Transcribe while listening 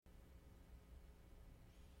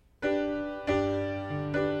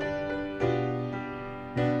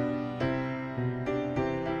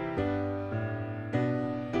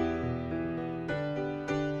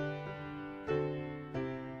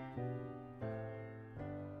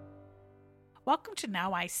Welcome to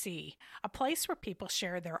Now I See, a place where people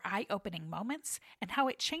share their eye-opening moments and how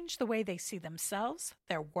it changed the way they see themselves,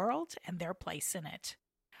 their world, and their place in it.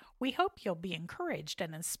 We hope you'll be encouraged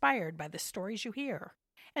and inspired by the stories you hear,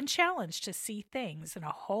 and challenged to see things in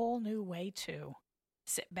a whole new way too.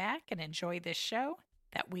 Sit back and enjoy this show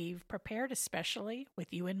that we've prepared especially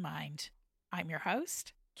with you in mind. I'm your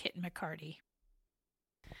host, Kit McCarty.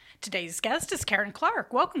 Today's guest is Caryn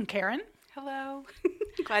Clark. Welcome, Caryn. Hello.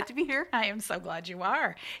 Glad to be here. I am so glad you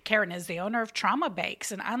are. Caryn is the owner of Trauma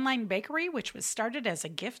Bakes, an online bakery which was started as a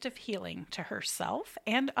gift of healing to herself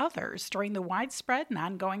and others during the widespread and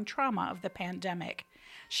ongoing trauma of the pandemic.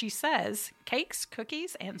 She says, cakes,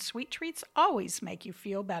 cookies, and sweet treats always make you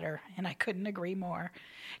feel better, and I couldn't agree more.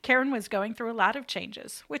 Caryn was going through a lot of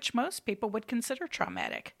changes, which most people would consider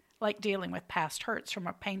traumatic, like dealing with past hurts from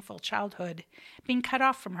a painful childhood, being cut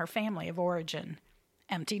off from her family of origin,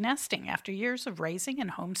 empty nesting after years of raising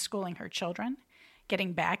and homeschooling her children,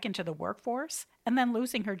 getting back into the workforce, and then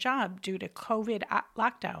losing her job due to COVID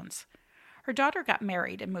lockdowns. Her daughter got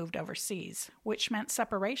married and moved overseas, which meant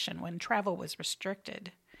separation when travel was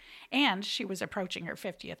restricted. And she was approaching her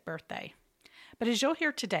 50th birthday. But as you'll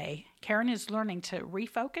hear today, Caryn is learning to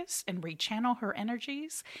refocus and rechannel her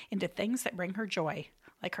energies into things that bring her joy,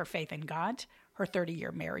 like her faith in God, her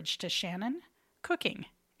 30-year marriage to Shannon, cooking,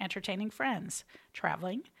 entertaining friends,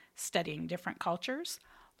 traveling, studying different cultures,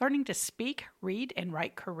 learning to speak, read, and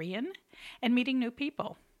write Korean, and meeting new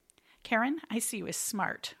people. Caryn, I see you as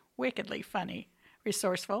smart, wickedly funny,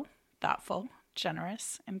 resourceful, thoughtful,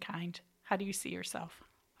 generous, and kind. How do you see yourself?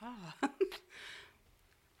 Oh.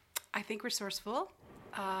 I think resourceful,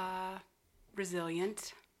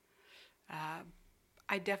 resilient.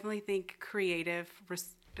 I definitely think creative.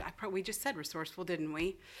 We just said resourceful, didn't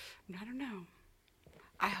we? I don't know.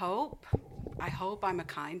 I hope I'm a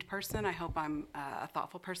kind person. I hope I'm a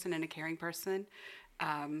thoughtful person and a caring person.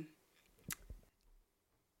 And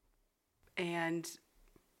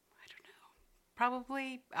I don't know.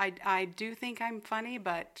 Probably, I do think I'm funny,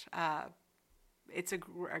 but it's a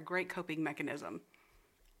great coping mechanism.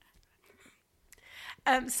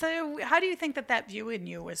 So how do you think that view in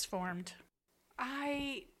you was formed?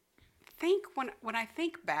 I think when I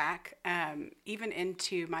think back, even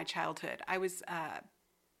into my childhood,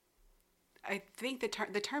 I think the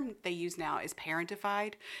term they use now is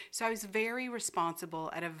parentified. So I was very responsible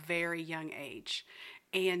at a very young age,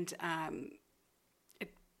 and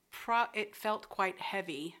it felt quite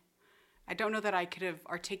heavy. I don't know that I could have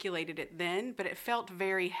articulated it then, but it felt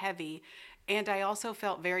very heavy, and I also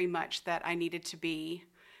felt very much that I needed to be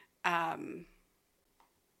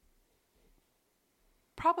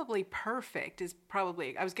probably perfect.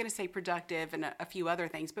 I was going to say productive and a few other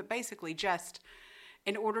things, but basically just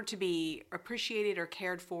in order to be appreciated or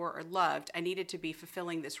cared for or loved, I needed to be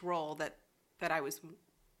fulfilling this role that I was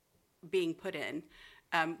being put in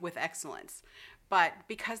with excellence. But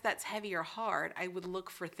because that's heavy or hard, I would look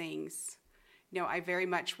for things. I very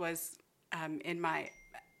much was in my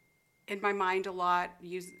mind a lot,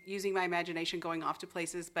 using my imagination, going off to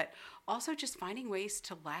places, but also just finding ways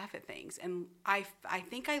to laugh at things. And I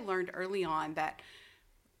think I learned early on that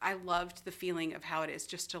I loved the feeling of how it is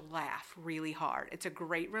just to laugh really hard. It's a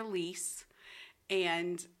great release.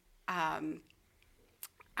 And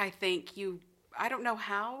I think I don't know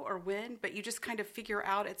how or when, but you just kind of figure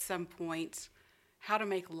out at some point how to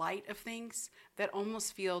make light of things that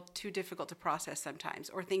almost feel too difficult to process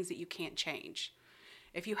sometimes, or things that you can't change.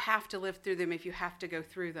 If you have to live through them, if you have to go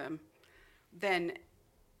through them, then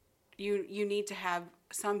you need to have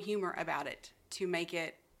some humor about it to make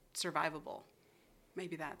it survivable.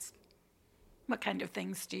 Maybe that's... What kind of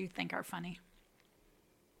things do you think are funny?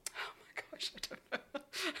 Oh my gosh, I don't know.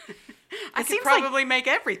 I could probably make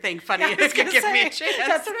everything funny if you give me a chance.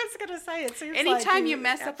 That's what I was going to say. It seems anytime you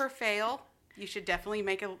mess up or fail, you should definitely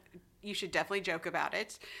joke about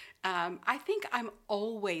it. I think I'm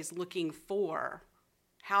always looking for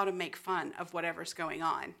how to make fun of whatever's going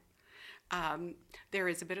on. There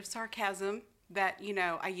is a bit of sarcasm that,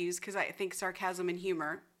 I use because I think sarcasm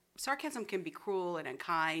can be cruel and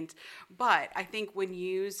unkind, but I think when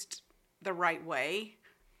used the right way,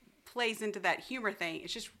 plays into that humor thing.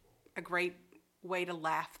 It's just a great way to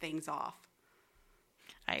laugh things off.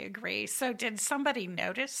 I agree. So did somebody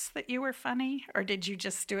notice that you were funny, or did you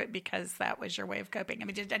just do it because that was your way of coping? I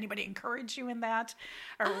mean, did anybody encourage you in that,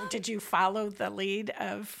 or did you follow the lead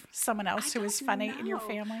of someone else who was funny in your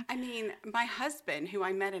family? I mean, my husband, who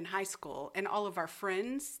I met in high school, and all of our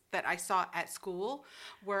friends that I saw at school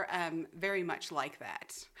were very much like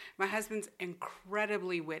that. My husband's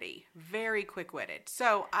incredibly witty, very quick-witted.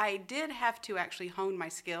 So I did have to actually hone my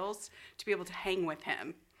skills to be able to hang with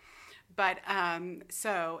him. But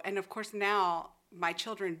and of course now my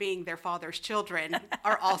children, being their father's children,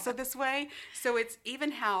 are also this way. So it's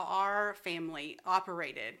even how our family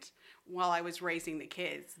operated while I was raising the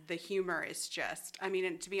kids. The humor is just, I mean,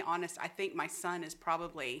 and to be honest, I think my son is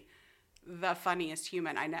probably the funniest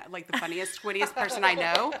human I know, like the funniest, wittiest person I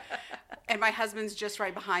know. And my husband's just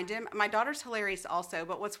right behind him. My daughter's hilarious also,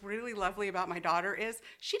 but what's really lovely about my daughter is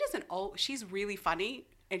she's really funny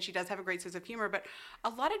and she does have a great sense of humor, but a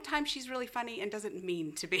lot of times she's really funny and doesn't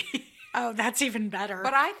mean to be. Oh, that's even better.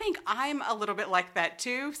 But I think I'm a little bit like that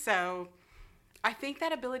too. So I think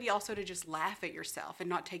that ability also to just laugh at yourself and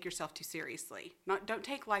not take yourself too seriously. Don't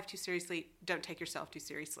take life too seriously. Don't take yourself too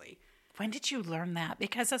seriously. When did you learn that?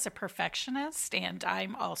 Because as a perfectionist, and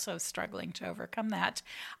I'm also struggling to overcome that,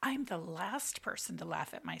 I'm the last person to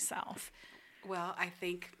laugh at myself. Well, I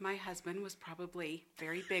think my husband was probably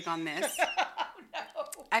very big on this. Oh, no.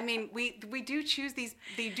 I mean, we do choose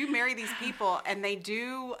they do marry these people, and they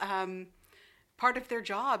do, part of their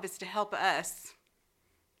job is to help us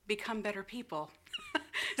become better people.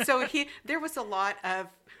 So there was a lot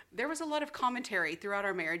of commentary throughout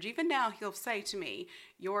our marriage. Even now, he'll say to me,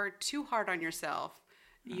 "You're too hard on yourself.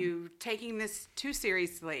 You taking this too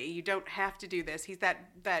seriously. You don't have to do this." He's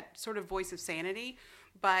that sort of voice of sanity.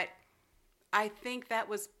 But I think that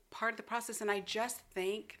was part of the process. And I just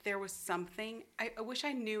think there was something, I wish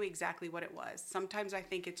I knew exactly what it was. Sometimes I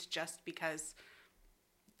think it's just because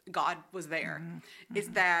God was there. Mm-hmm. Is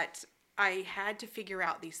that I had to figure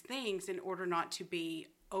out these things in order not to be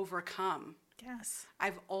overcome. Yes.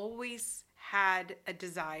 I've always had a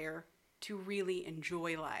desire to really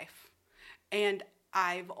enjoy life. And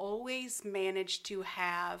I've always managed to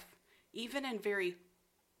have, even in very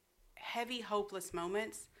heavy, hopeless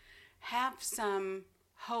moments, have some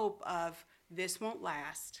hope of this won't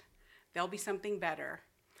last. There'll be something better.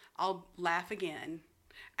 I'll laugh again.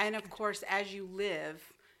 And of course, as you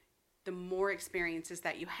live, the more experiences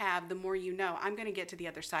that you have, the more you know, I'm going to get to the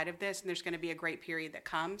other side of this, and there's going to be a great period that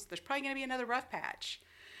comes. There's probably going to be another rough patch.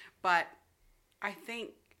 But I think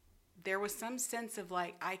there was some sense of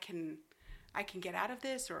like, I can get out of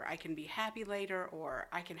this, or I can be happy later, or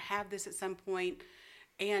I can have this at some point.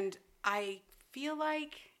 And I feel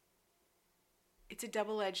like it's a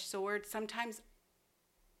double-edged sword. Sometimes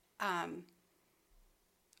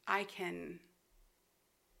I can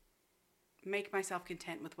make myself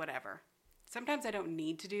content with whatever. Sometimes I don't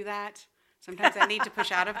need to do that. Sometimes I need to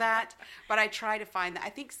push out of that. But I try to find that. I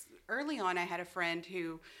think early on I had a friend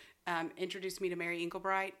who introduced me to Mary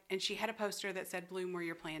Inglebright, and she had a poster that said, "Bloom where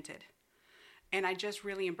you're planted." And I just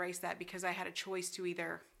really embraced that because I had a choice to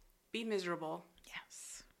either be miserable.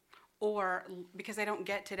 Yes. Or because I don't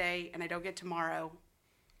get today and I don't get tomorrow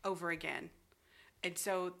over again. And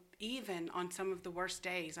so even on some of the worst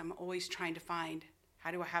days, I'm always trying to find, how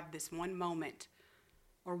do I have this one moment?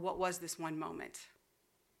 Or what was this one moment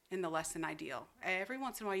in the less than ideal? Every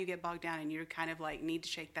once in a while you get bogged down and you kind of like need to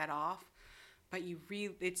shake that off. But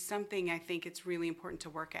it's something I think it's really important to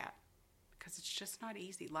work at. Because it's just not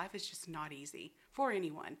easy. Life is just not easy for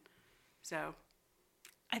anyone. So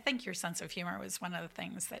I think your sense of humor was one of the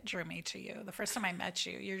things that drew me to you. The first time I met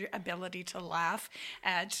you, your ability to laugh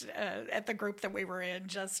at the group that we were in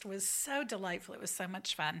just was so delightful. It was so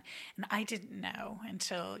much fun. And I didn't know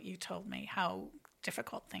until you told me how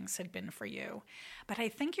difficult things had been for you. But I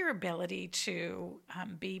think your ability to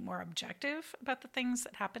be more objective about the things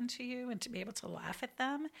that happened to you and to be able to laugh at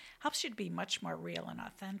them helps you to be much more real and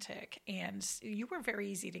authentic. And you were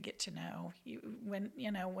very easy to get to know.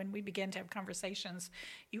 When we began to have conversations,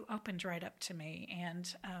 you opened right up to me,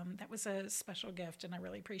 and that was a special gift, and I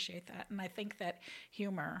really appreciate that. And I think that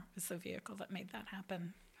humor was the vehicle that made that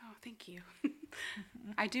happen. Oh, thank you.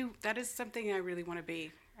 I do. That is something I really want to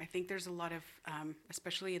be. I think there's a lot of,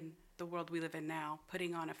 especially in the world we live in now,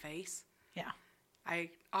 putting on a face. Yeah.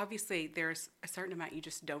 Obviously, there's a certain amount you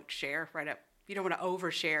just don't share right up. You don't want to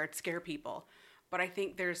overshare and scare people. But I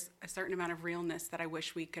think there's a certain amount of realness that I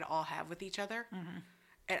wish we could all have with each other. Mm-hmm.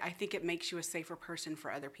 And I think it makes you a safer person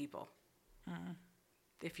for other people. Mm-hmm.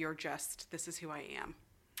 If you're just, this is who I am.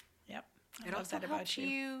 Yep. It also helps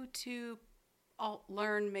you to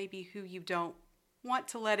learn maybe who you don't want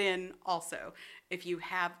to let in also. If you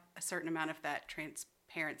have a certain amount of that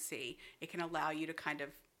transparency, it can allow you to kind of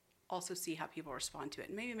also see how people respond to it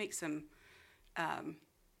and maybe make some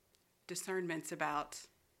discernments about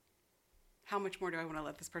how much more do I want to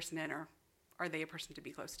let this person in, or are they a person to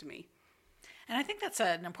be close to me? And I think that's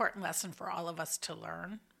an important lesson for all of us to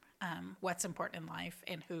learn, what's important in life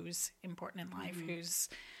and who's important in life,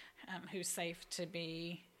 mm-hmm. who's safe to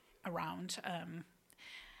be around.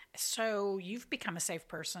 So you've become a safe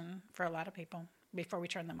person for a lot of people. before we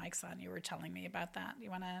turned the mics on, you were telling me about that. You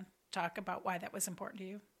want to talk about why that was important to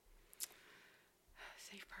you?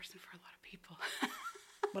 Safe person for a lot of people.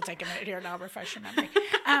 We'll take a minute here and I'll refresh your memory.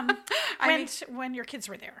 When your kids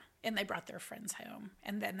were there and they brought their friends home,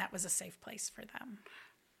 and then that was a safe place for them.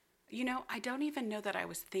 I don't even know that I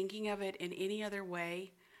was thinking of it in any other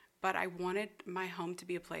way, but I wanted my home to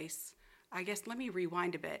be a place. I guess, let me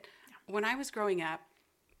rewind a bit. Yeah. When I was growing up,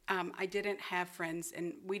 I didn't have friends,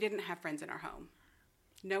 and we didn't have friends in our home.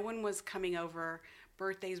 No one was coming over.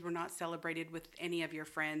 Birthdays were not celebrated with any of your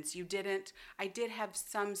friends. I did have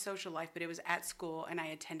some social life, but it was at school, and I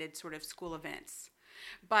attended sort of school events.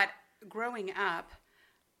 But growing up,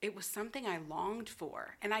 it was something I longed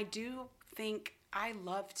for. And I do think I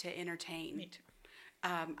love to entertain. Me too.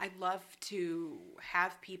 I love to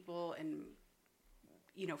have people and,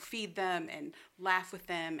 feed them and laugh with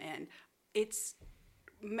them. And it's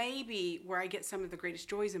maybe where I get some of the greatest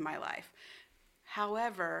joys in my life.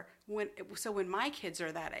 However, when my kids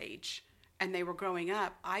are that age and they were growing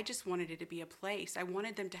up, I just wanted it to be a place. I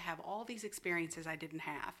wanted them to have all these experiences I didn't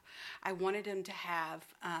have. I wanted them to have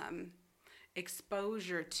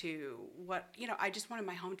exposure to I just wanted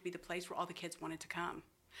my home to be the place where all the kids wanted to come.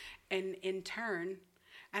 And in turn,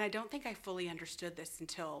 and I don't think I fully understood this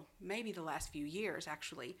until maybe the last few years,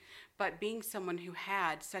 actually, but being someone who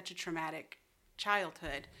had such a traumatic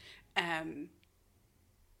childhood,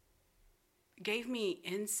 gave me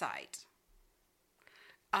insight,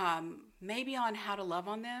 maybe on how to love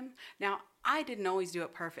on them. Now, I didn't always do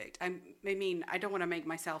it perfect. I don't want to make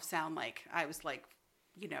myself sound like I was like,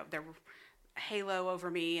 there were halo over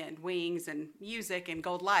me and wings and music and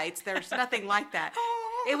gold lights. There's nothing like that.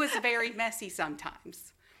 It was very messy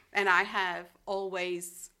sometimes. And I've had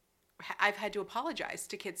to apologize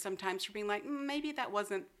to kids sometimes for being like, maybe that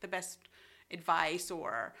wasn't the best advice,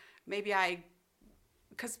 or maybe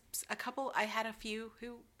because I had a few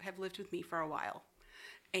who have lived with me for a while.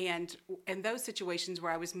 And in those situations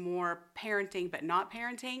where I was more parenting but not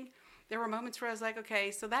parenting, there were moments where I was like,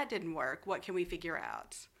 okay, so that didn't work. What can we figure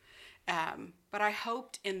out? But I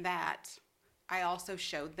hoped in that I also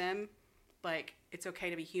showed them, like, it's okay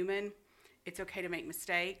to be human. It's okay to make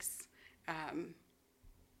mistakes.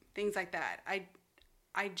 Things like that.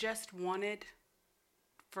 I just wanted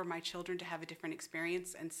for my children to have a different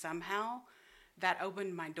experience, and somehow that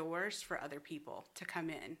opened my doors for other people to come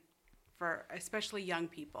in, for especially young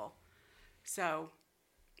people. So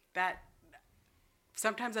that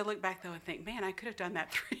sometimes I look back though and think, man, I could have done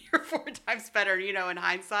that 3 or 4 times better, in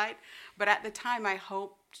hindsight. But at the time, I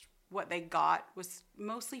hoped what they got was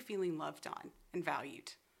mostly feeling loved on and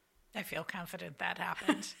valued. I feel confident that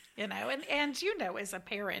happened, and as a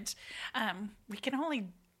parent, we can only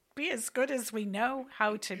be as good as we know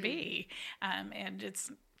how to be. And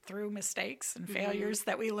it's through mistakes and failures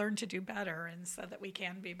that we learn to do better, and so that we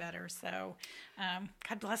can be better. So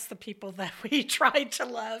God bless the people that we tried to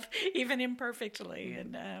love, even imperfectly.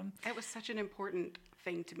 And it was such an important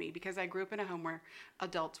thing to me, because I grew up in a home where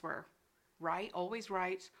adults were right, always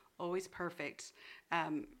perfect,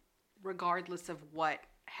 regardless of what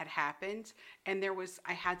had happened. And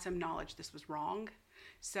I had some knowledge this was wrong.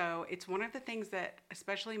 So it's one of the things that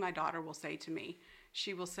especially my daughter will say to me.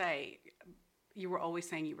 She will say, you were always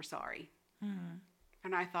saying you were sorry. Mm.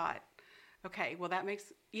 And I thought, okay, well, that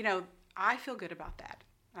makes, I feel good about that.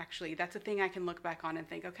 Actually, that's a thing I can look back on and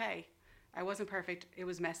think, okay, I wasn't perfect. It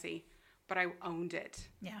was messy, but I owned it.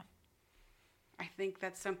 Yeah. I think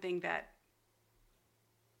that's something that,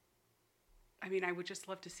 I would just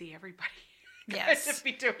love to see everybody just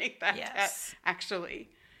be doing that. Yes. Actually.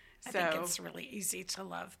 I think it's really easy to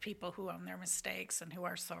love people who own their mistakes and who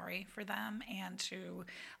are sorry for them, and to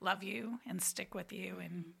love you and stick with you.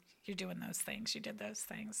 And you're doing those things. You did those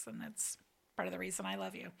things, and that's part of the reason I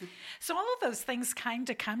love you. So all of those things kind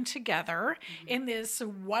of come together in this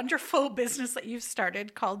wonderful business that you've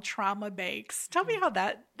started called Trauma Bakes. Tell me how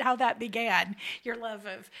that began. Your love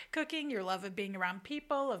of cooking, your love of being around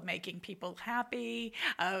people, of making people happy,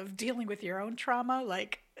 of dealing with your own trauma,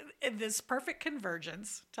 like this perfect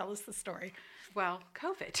convergence. Tell us the story. Well,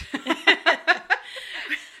 COVID.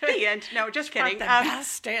 The end. No, just kidding. The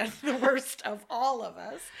best and the worst of all of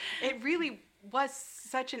us. It really was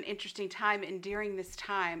such an interesting time, and during this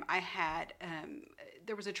time I had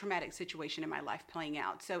there was a traumatic situation in my life playing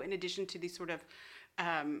out. So in addition to these sort of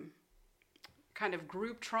kind of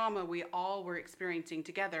group trauma we all were experiencing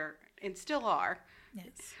together, and still are,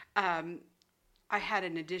 yes, I had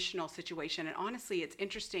an additional situation. And honestly, it's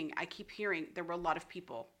interesting, I keep hearing there were a lot of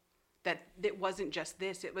people that it wasn't just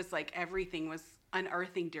this, it was like everything was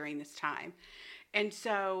unearthing during this time. And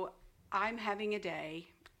so I'm having a day,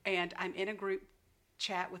 and I'm in a group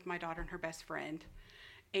chat with my daughter and her best friend.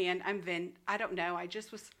 And I don't know, I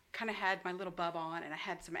just was kind of had my little bub on, and I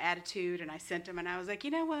had some attitude, and I sent him, and I was like,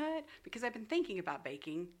 you know what? Because I've been thinking about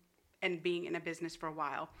baking and being in a business for a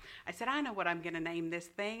while. I said, I know what I'm going to name this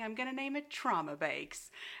thing. I'm going to name it Trauma Bakes.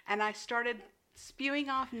 And I started spewing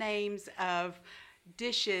off names of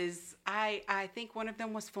dishes. I think one of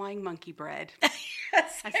them was flying monkey bread.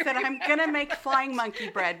 Yes, I said, I'm going to make flying monkey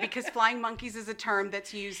bread, because flying monkeys is a term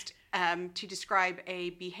that's used to describe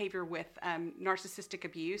a behavior with narcissistic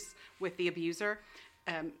abuse with the abuser.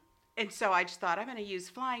 And so I just thought, I'm going to use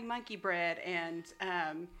flying monkey bread. And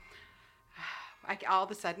all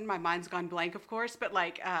of a sudden, my mind's gone blank, of course, but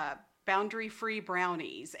like boundary-free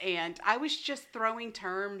brownies. And I was just throwing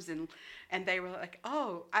terms, and they were like,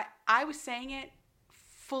 oh, I was saying it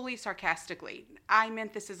fully sarcastically. I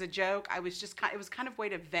meant this as a joke. It was kind of a way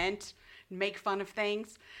to vent, make fun of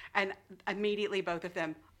things. And immediately both of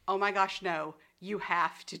them, oh my gosh, no, you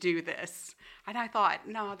have to do this. And I thought,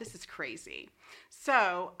 no, this is crazy.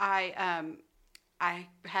 So I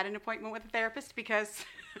had an appointment with a therapist, because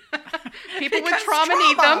people with trauma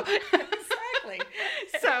need them. Exactly.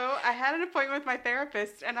 So I had an appointment with my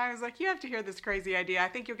therapist, and I was like, you have to hear this crazy idea. I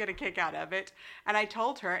think you'll get a kick out of it. And I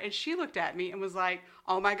told her, and she looked at me and was like,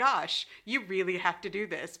 oh my gosh, you really have to do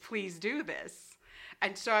this. Please do this.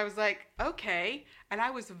 And so I was like, okay. And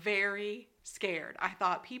I was very scared. I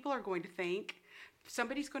thought, people are going to think,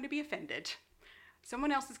 somebody's going to be offended.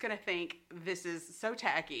 Someone else is going to think this is so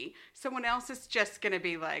tacky. Someone else is just going to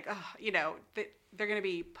be like, oh, they're going to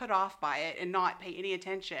be put off by it and not pay any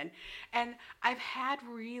attention. And I've had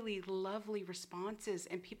really lovely responses,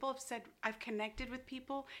 and people have said, I've connected with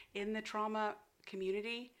people in the trauma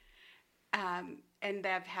community, and they've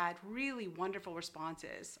had really wonderful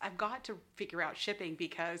responses. I've got to figure out shipping,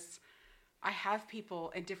 because I have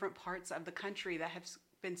people in different parts of the country that have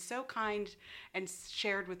been so kind and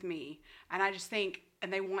shared with me. And I just think,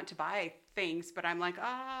 and they want to buy things, but I'm like,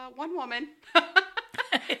 one woman.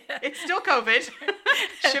 It's still COVID.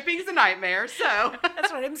 Shipping's a nightmare. So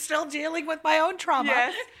that's what I'm still dealing with, my own trauma.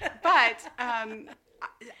 Yes. But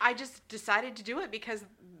I just decided to do it, because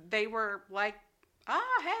they were like,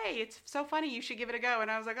 hey, it's so funny, you should give it a go.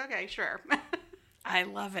 And I was like, okay, sure. I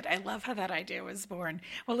love it. I love how that idea was born.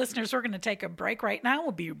 Well, listeners, we're going to take a break right now.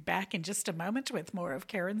 We'll be back in just a moment with more of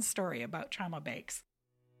Caryn's story about Trauma Bakes.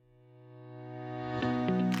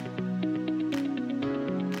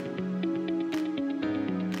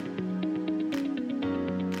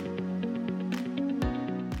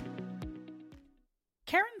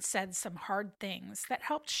 Caryn said some hard things that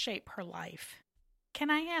helped shape her life.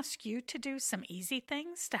 Can I ask you to do some easy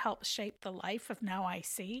things to help shape the life of Now I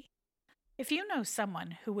See? If you know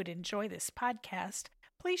someone who would enjoy this podcast,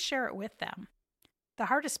 please share it with them. The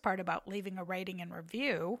hardest part about leaving a rating and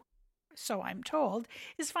review, so I'm told,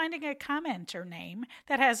 is finding a commenter name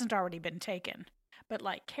that hasn't already been taken. But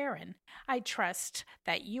like Caryn, I trust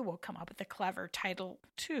that you will come up with a clever title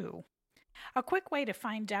too. A quick way to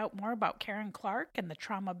find out more about Caryn Clark and the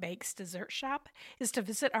Trauma Bakes Dessert Shop is to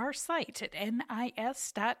visit our site at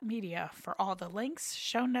nis.media for all the links,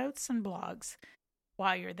 show notes, and blogs.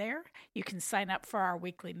 While you're there, you can sign up for our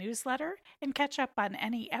weekly newsletter and catch up on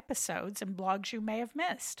any episodes and blogs you may have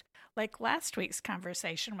missed, like last week's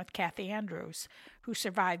conversation with Kathy Andrews, who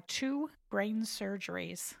survived 2 brain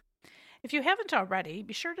surgeries. If you haven't already,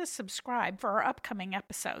 be sure to subscribe for our upcoming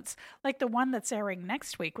episodes, like the one that's airing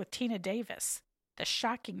next week with Tina Davis, the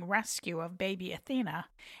shocking rescue of baby Athena,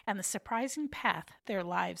 and the surprising path their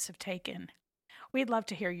lives have taken. We'd love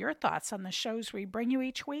to hear your thoughts on the shows we bring you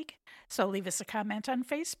each week, so leave us a comment on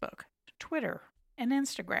Facebook, Twitter, and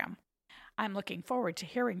Instagram. I'm looking forward to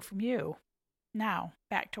hearing from you. Now,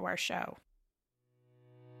 back to our show.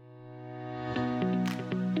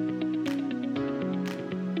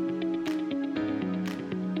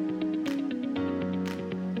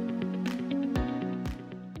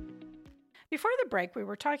 Before the break, we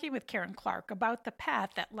were talking with Caryn Clark about the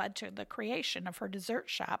path that led to the creation of her dessert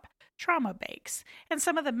shop, Trauma Bakes, and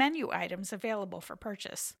some of the menu items available for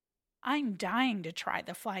purchase. I'm dying to try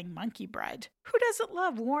the flying monkey bread. Who doesn't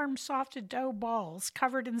love warm, soft dough balls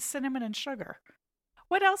covered in cinnamon and sugar?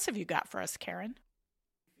 What else have you got for us, Caryn?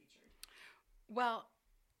 Well,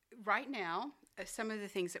 right now, some of the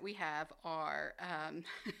things that we have are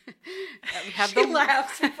we have She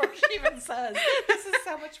laughs before she even says, this is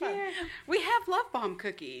so much fun. Yeah. We have love bomb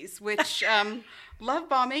cookies, which love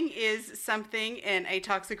bombing is something in a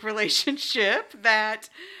toxic relationship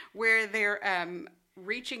where they're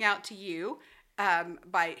reaching out to you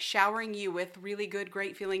by showering you with really good,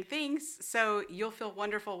 great feeling things. So you'll feel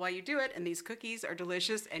wonderful while you do it. And these cookies are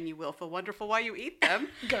delicious, and you will feel wonderful while you eat them.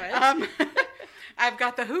 Good. I've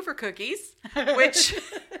got the Hoover cookies, which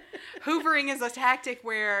hoovering is a tactic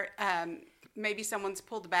where maybe someone's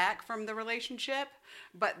pulled back from the relationship,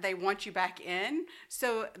 but they want you back in.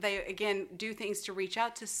 So they, again, do things to reach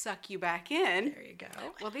out to suck you back in. There you go.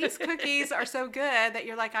 Well, these cookies are so good that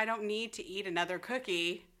you're like, I don't need to eat another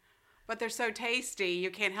cookie. But they're so tasty,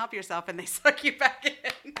 you can't help yourself, and they suck you back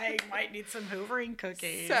in. I might need some hoovering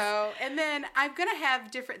cookies. So, and then I'm going to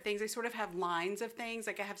have different things. I sort of have lines of things.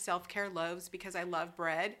 Like I have self-care loaves because I love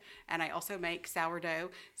bread, and I also make sourdough.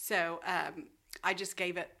 So I just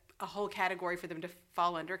gave it a whole category for them to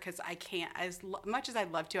fall under because I can't, as much as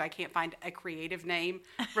I'd love to, I can't find a creative name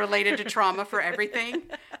related to trauma for everything.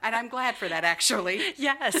 And I'm glad for that, actually.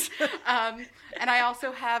 Yes. And I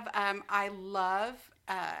also have, I love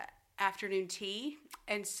afternoon tea,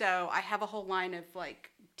 and so I have a whole line of like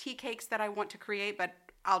tea cakes that I want to create, but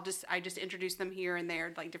I just introduce them here and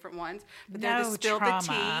there, like different ones. But they're the spill the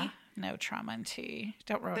tea. No trauma in tea.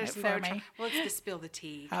 Don't ruin There's it for no me. Well, it's the spill the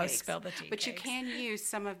tea. Oh, cakes. spill the tea. But cakes. you can use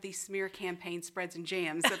some of the smear campaign spreads and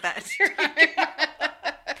jams at that time.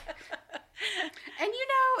 And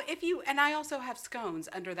and I also have scones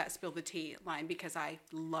under that spill the tea line because I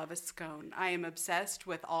love a scone. I am obsessed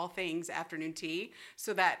with all things afternoon tea,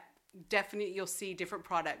 so that definitely you'll see different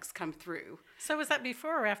products come through. So was that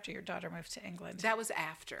before or after your daughter moved to England? That was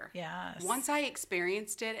after. Yes. Once I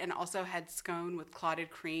experienced it and also had scone with clotted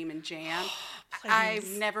cream and jam, Please.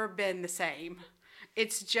 I've never been the same.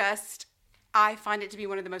 It's just, I find it to be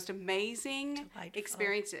one of the most amazing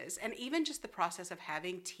experiences. And even just the process of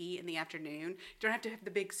having tea in the afternoon, you don't have to have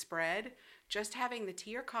the big spread, just having the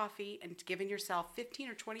tea or coffee and giving yourself 15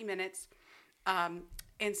 or 20 minutes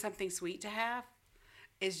and something sweet to have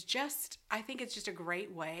is just, I think it's just a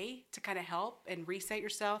great way to kind of help and reset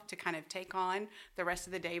yourself to kind of take on the rest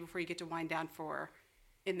of the day before you get to wind down for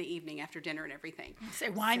in the evening after dinner and everything. Say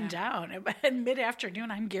wind down. In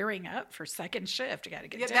mid-afternoon, I'm gearing up for second shift. You got to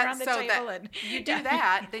get dinner on the table. And you do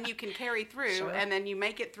that, then you can carry through, Sure. and then you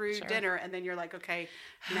make it through dinner, and then you're like, okay,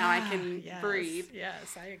 now I can breathe.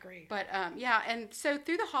 Yes, I agree. But and so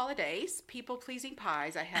through the holidays, people-pleasing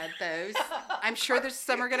pies, I had those. I'm sure there's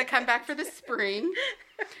some are going to come back for the spring.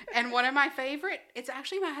 And one of my favorite, it's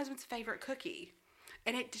actually my husband's favorite cookie.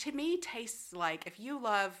 And it, to me, tastes like, if you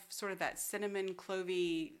love sort of that cinnamon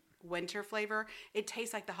clovey winter flavor, it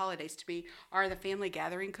tastes like the holidays to me, are the family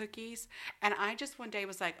gathering cookies. And I just one day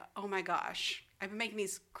was like, oh my gosh, I've been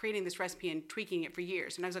creating this recipe and tweaking it for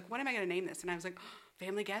years. And I was like, what am I going to name this? And I was like,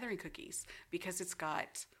 family gathering cookies, because it's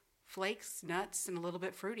got flakes, nuts, and a little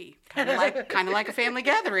bit fruity, kind of like a family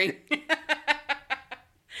gathering.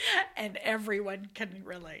 And everyone can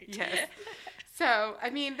relate. Yes. So, I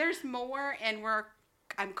mean, there's more, and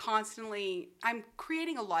I'm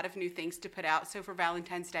creating a lot of new things to put out. So for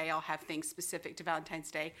Valentine's Day, I'll have things specific to Valentine's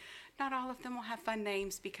Day. Not all of them will have fun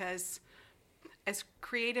names because as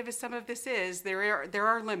creative as some of this is, there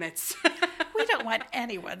are limits. We don't want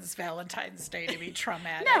anyone's Valentine's Day to be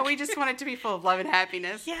traumatic. No, we just want it to be full of love and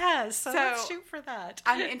happiness. Yes, so let's shoot for that.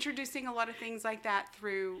 I'm introducing a lot of things like that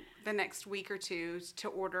through the next week or two to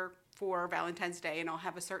order for Valentine's Day, and I'll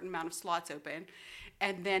have a certain amount of slots open.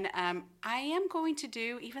 And then I am going to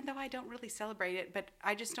do, even though I don't really celebrate it, but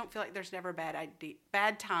I just don't feel like there's never a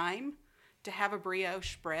bad time to have a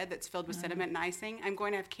brioche bread that's filled with cinnamon and icing. I'm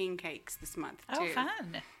going to have king cakes this month, too. Oh,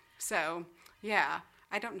 fun. So, yeah.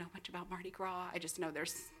 I don't know much about Mardi Gras. I just know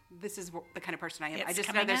this is the kind of person I am. I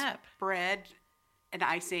just know there's bread and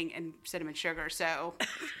icing and cinnamon sugar, so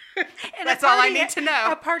and that's all I need to know.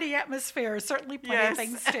 A party atmosphere, certainly plenty of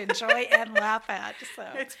things to enjoy and laugh at. So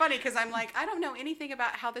it's funny because I'm like, I don't know anything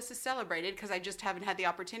about how this is celebrated because I just haven't had the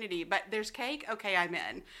opportunity. But there's cake. Okay, I'm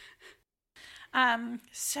in.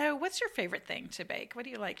 So what's your favorite thing to bake? What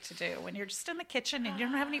do you like to do when you're just in the kitchen and you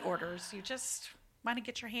don't have any orders? You just want to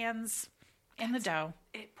get your hands in the dough.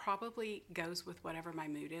 It probably goes with whatever my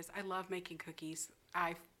mood is. I love making cookies.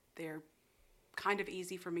 They're kind of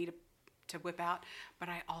easy for me to whip out, but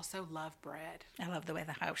I also love bread. I love the way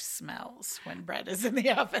the house smells when bread is in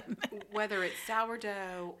the oven. Whether it's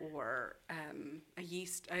sourdough or a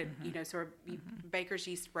yeast, sort of baker's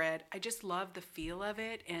yeast bread, I just love the feel of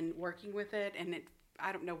it and working with it. And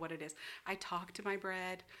I don't know what it is. I talk to my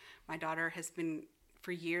bread. My daughter has been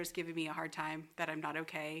for years giving me a hard time that I'm not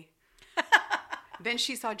okay. Then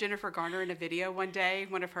she saw Jennifer Garner in a video one day,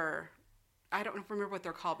 one of her, I don't remember what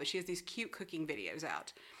they're called, but she has these cute cooking videos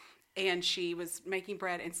out. And she was making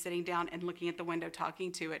bread and sitting down and looking at the window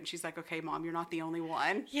talking to it. And she's like, okay, Mom, you're not the only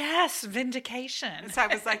one. Yes, vindication. So I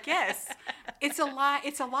was like, yes, it's alive.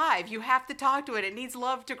 It's alive. You have to talk to it. It needs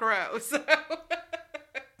love to grow. So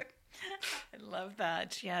I love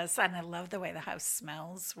that. Yes. And I love the way the house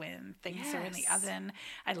smells when things are in the oven.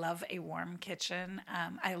 I love a warm kitchen.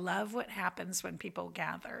 I love what happens when people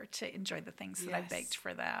gather to enjoy the things that I baked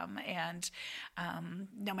for them. And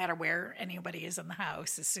no matter where anybody is in the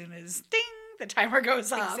house, as soon as ding, the timer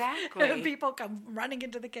goes off. Exactly. People come running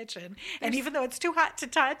into the kitchen. And even though it's too hot to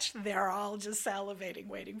touch, they're all just salivating,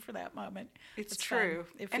 waiting for that moment. It's true.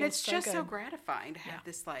 And it's so just good. so gratifying to have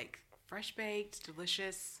this like fresh baked,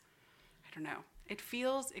 delicious, I don't know. It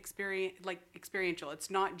feels experiential.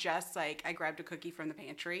 It's not just like I grabbed a cookie from the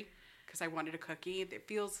pantry because I wanted a cookie. It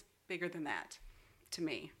feels bigger than that to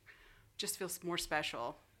me. It just feels more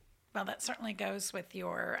special. Well, that certainly goes with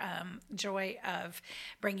your joy of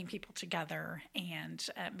bringing people together and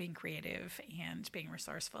being creative and being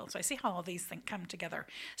resourceful. So I see how all these things come together.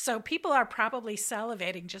 So people are probably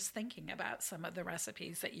salivating just thinking about some of the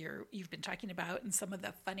recipes that you've been talking about and some of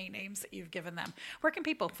the funny names that you've given them. Where can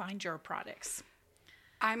people find your products?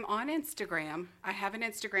 I'm on Instagram. I have an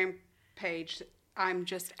Instagram page. I'm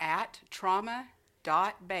just at trauma.bakes.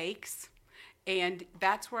 And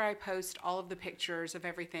that's where I post all of the pictures of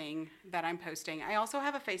everything that I'm posting. I also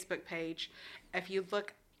have a Facebook page. If you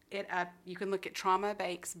look it up, you can look at Trauma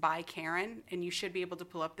Bakes by Caryn, and you should be able to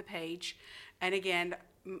pull up the page. And again,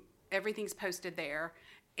 everything's posted there.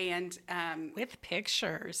 And with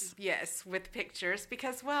pictures. Yes, with pictures.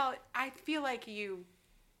 Because, well, I feel like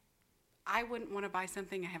I wouldn't want to buy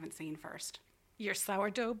something I haven't seen first. Your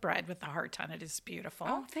sourdough bread with the heart on it is beautiful.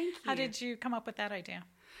 Oh, thank you. How did you come up with that idea?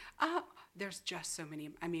 There's just so many.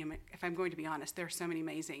 I mean, if I'm going to be honest, there are so many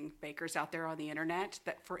amazing bakers out there on the internet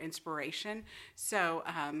that for inspiration. So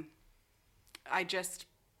I just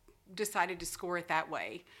decided to score it that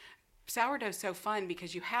way. Sourdough's so fun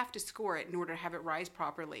because you have to score it in order to have it rise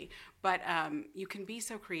properly. But you can be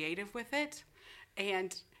so creative with it.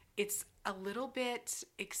 And it's a little bit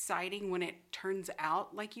exciting when it turns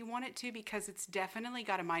out like you want it to because it's definitely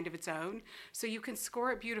got a mind of its own. So you can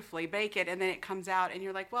score it beautifully, bake it, and then it comes out and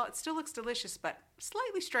you're like, well, it still looks delicious, but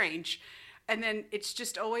slightly strange. And then it's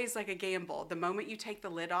just always like a gamble. The moment you take the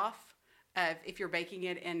lid off, if you're baking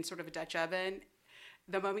it in sort of a Dutch oven,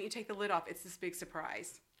 the moment you take the lid off, it's this big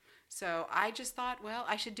surprise. So I just thought, well,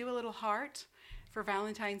 I should do a little heart for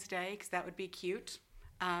Valentine's Day because that would be cute.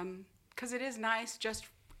 Because it is nice just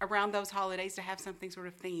around those holidays to have something sort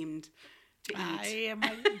of themed to eat. I am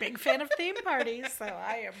a big fan of theme parties, so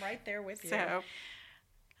I am right there with you. So,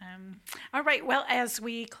 all right. Well, as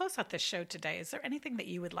we close out this show today, is there anything that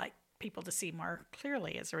you would like people to see more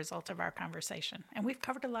clearly as a result of our conversation? And we've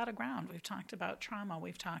covered a lot of ground. We've talked about trauma.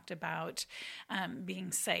 We've talked about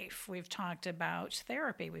being safe. We've talked about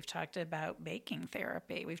therapy. We've talked about baking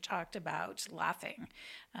therapy. We've talked about laughing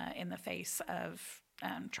in the face of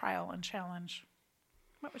trial and challenge.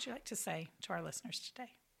 What would you like to say to our listeners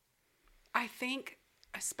today? I think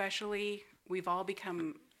especially we've all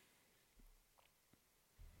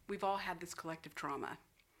had this collective trauma.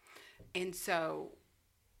 And so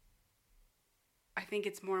I think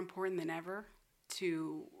it's more important than ever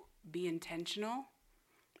to be intentional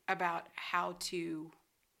about how to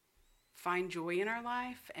find joy in our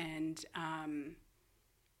life and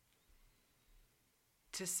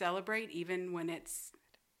to celebrate even when it's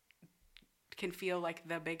can feel like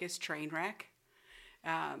the biggest train wreck.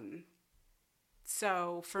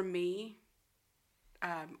 So for me,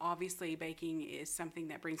 obviously baking is something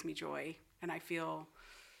that brings me joy, and I feel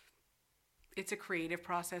it's a creative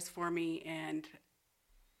process for me, and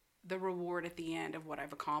the reward at the end of what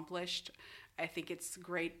I've accomplished, I think it's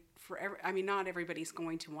great for not everybody's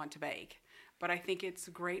going to want to bake, but I think it's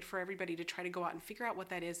great for everybody to try to go out and figure out what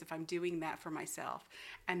that is if I'm doing that for myself.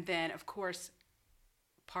 And then, of course,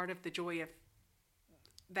 part of the joy of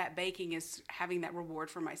that baking is having that reward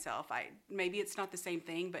for myself. Maybe it's not the same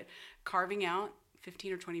thing, but carving out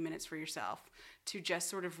 15 or 20 minutes for yourself to just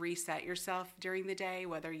sort of reset yourself during the day,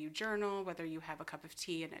 whether you journal, whether you have a cup of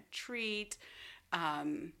tea and a treat,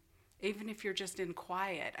 even if you're just in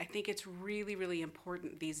quiet. I think it's really, really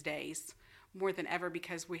important these days, more than ever,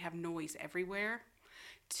 because we have noise everywhere,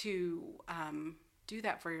 to do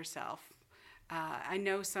that for yourself. I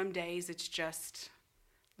know some days it's just,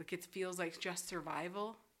 like, it feels like just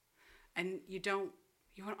survival, and you don't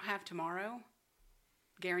have tomorrow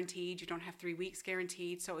guaranteed. You don't have 3 weeks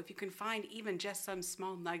guaranteed. So if you can find even just some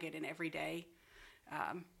small nugget in every day,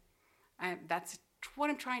 that's what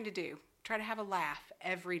I'm trying to do. Try to have a laugh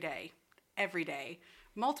every day,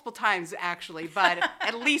 multiple times actually, but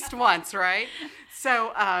at least once, right?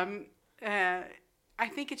 So I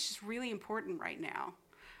think it's just really important right now.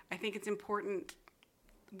 I think it's important.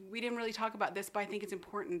 We didn't really talk about this, but I think it's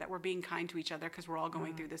important that we're being kind to each other because we're all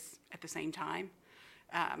going through this at the same time.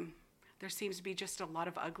 There seems to be just a lot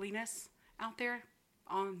of ugliness out there,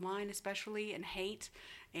 online especially, and hate.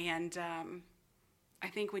 And I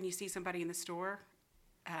think when you see somebody in the store,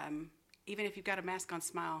 even if you've got a mask on,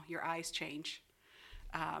 smile, your eyes change.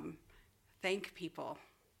 Thank people.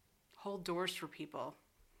 Hold doors for people.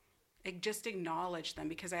 Just acknowledge them,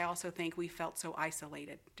 because I also think we felt so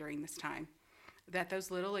isolated during this time that those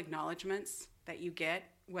little acknowledgments that you get,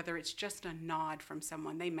 whether it's just a nod from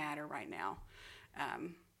someone, they matter right now.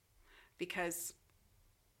 Because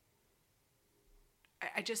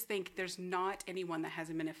I just think there's not anyone that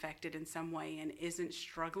hasn't been affected in some way and isn't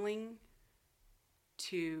struggling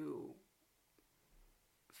to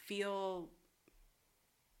feel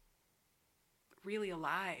really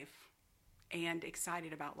alive and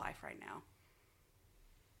excited about life right now.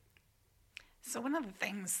 So one of the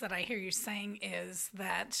things that I hear you saying is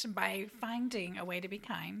that by finding a way to be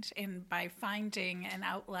kind and by finding an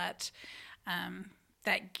outlet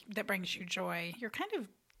that brings you joy, you're kind of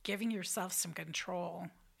giving yourself some control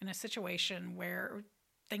in a situation where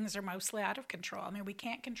things are mostly out of control. I mean, we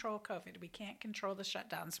can't control COVID. We can't control the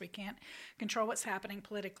shutdowns. We can't control what's happening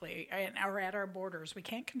politically or at our borders. We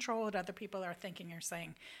can't control what other people are thinking or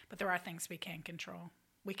saying, but there are things we can control.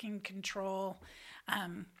 We can control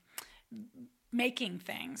making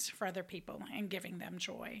things for other people and giving them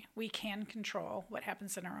joy. We can control what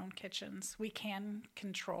happens in our own kitchens. We can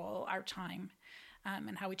control our time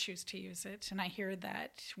and how we choose to use it. And I hear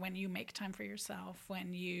that when you make time for yourself,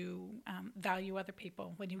 when you value other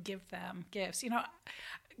people, when you give them gifts,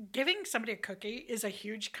 giving somebody a cookie is a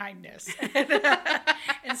huge kindness.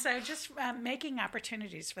 And so just making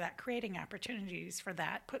opportunities for that, creating opportunities for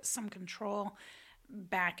that, put some control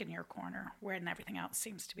back in your corner when everything else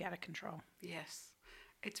seems to be out of control. Yes.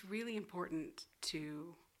 It's really important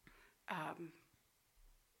to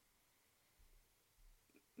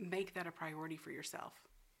make that a priority for yourself.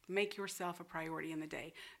 Make yourself a priority in the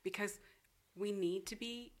day, because we need to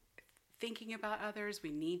be thinking about others.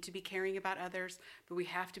 We need to be caring about others, but we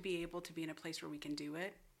have to be able to be in a place where we can do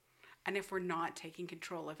it. And if we're not taking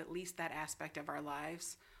control of at least that aspect of our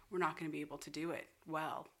lives, we're not going to be able to do it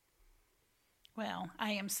well. Well,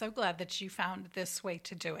 I am so glad that you found this way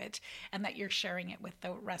to do it and that you're sharing it with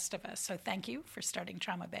the rest of us. So thank you for starting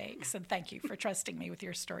Trauma Bakes, and thank you for trusting me with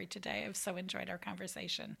your story today. I've so enjoyed our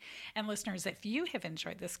conversation. And listeners, if you have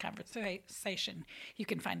enjoyed this conversation, you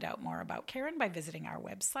can find out more about Caryn by visiting our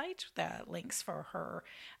website. The links for her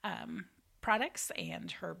products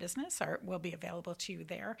and her business will be available to you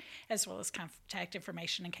there, as well as contact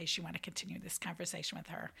information in case you want to continue this conversation with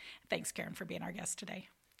her. Thanks, Caryn, for being our guest today.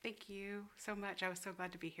 Thank you so much. I was so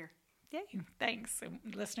glad to be here. Yay, thanks. And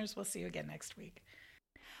listeners, we'll see you again next week.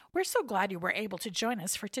 We're so glad you were able to join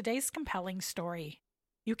us for today's compelling story.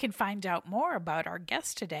 You can find out more about our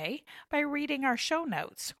guest today by reading our show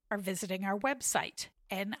notes or visiting our website,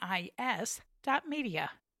 nis.media.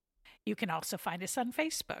 You can also find us on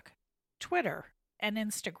Facebook, Twitter, and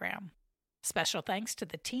Instagram. Special thanks to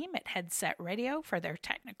the team at Headset Radio for their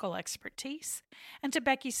technical expertise, and to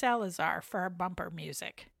Becky Salazar for our bumper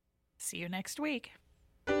music. See you next week.